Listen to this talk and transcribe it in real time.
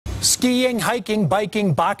Skiing, hiking,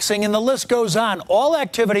 biking, boxing, and the list goes on. All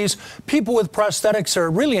activities people with prosthetics are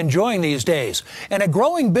really enjoying these days. And a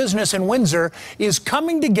growing business in Windsor is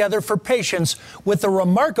coming together for patients with the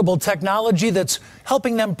remarkable technology that's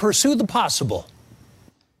helping them pursue the possible.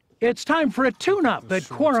 It's time for a tune-up at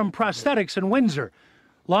Quorum Prosthetics in Windsor.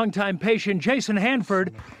 Longtime patient Jason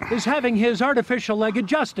Hanford is having his artificial leg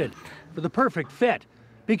adjusted for the perfect fit.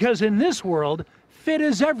 Because in this world, fit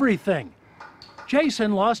is everything.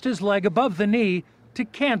 Jason lost his leg above the knee to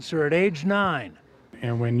cancer at age 9.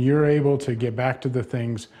 And when you're able to get back to the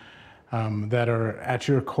things that are at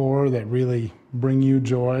your core that really bring you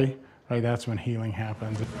joy, right, that's when healing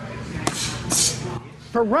happens.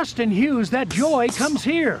 For Rustin Hughes, that joy comes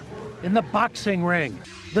here, in the boxing ring.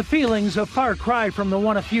 The feeling's a far cry from the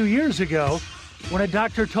one a few years ago when a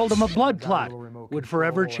doctor told him a blood clot would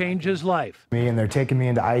forever change his life. And they're taking me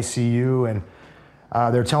into ICU, and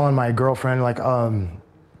they're telling my girlfriend, like,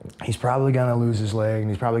 he's probably gonna lose his leg and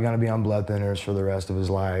he's probably gonna be on blood thinners for the rest of his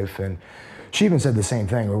life. And she even said the same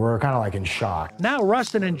thing. We were kind of like in shock. Now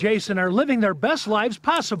Rustin and Jason are living their best lives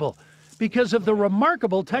possible because of the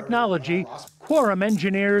remarkable technology Quorum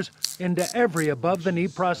engineers into every above-the-knee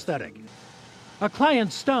prosthetic. A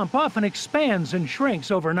client's stump often expands and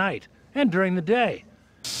shrinks overnight and during the day.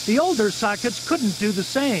 The older sockets couldn't do the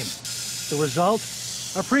same. The result?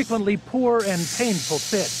 A frequently poor and painful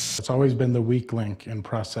fit. It's always been the weak link in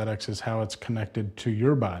prosthetics is how it's connected to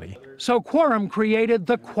your body. So Quorum created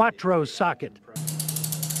the Quattro socket.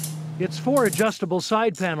 Its 4 adjustable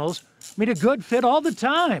side panels made a good fit all the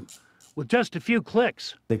time with just a few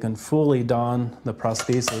clicks. They can fully don the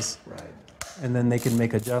prosthesis, and then they can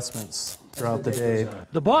make adjustments throughout the day.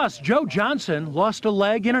 The boss, Joe Johnson, lost a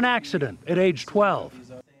leg in an accident at age 12.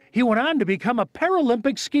 He went on to become a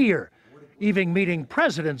Paralympic skier, even meeting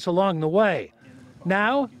presidents along the way.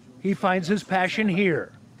 Now, he finds his passion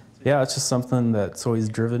here. Yeah, it's just something that's always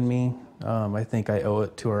driven me. I think I owe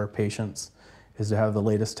it to our patients, is to have the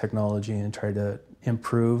latest technology and try to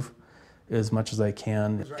improve as much as I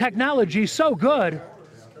can. Technology so good,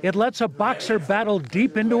 it lets a boxer battle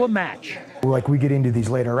deep into a match. Like, we get into these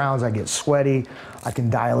later rounds, I get sweaty, I can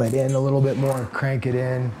dial it in a little bit more, crank it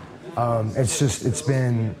in.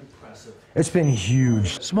 It's been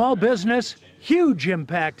huge. Small business, huge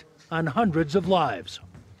impact on hundreds of lives.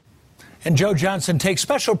 And Joe Johnson takes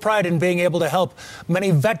special pride in being able to help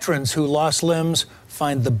many veterans who lost limbs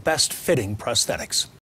find the best fitting prosthetics.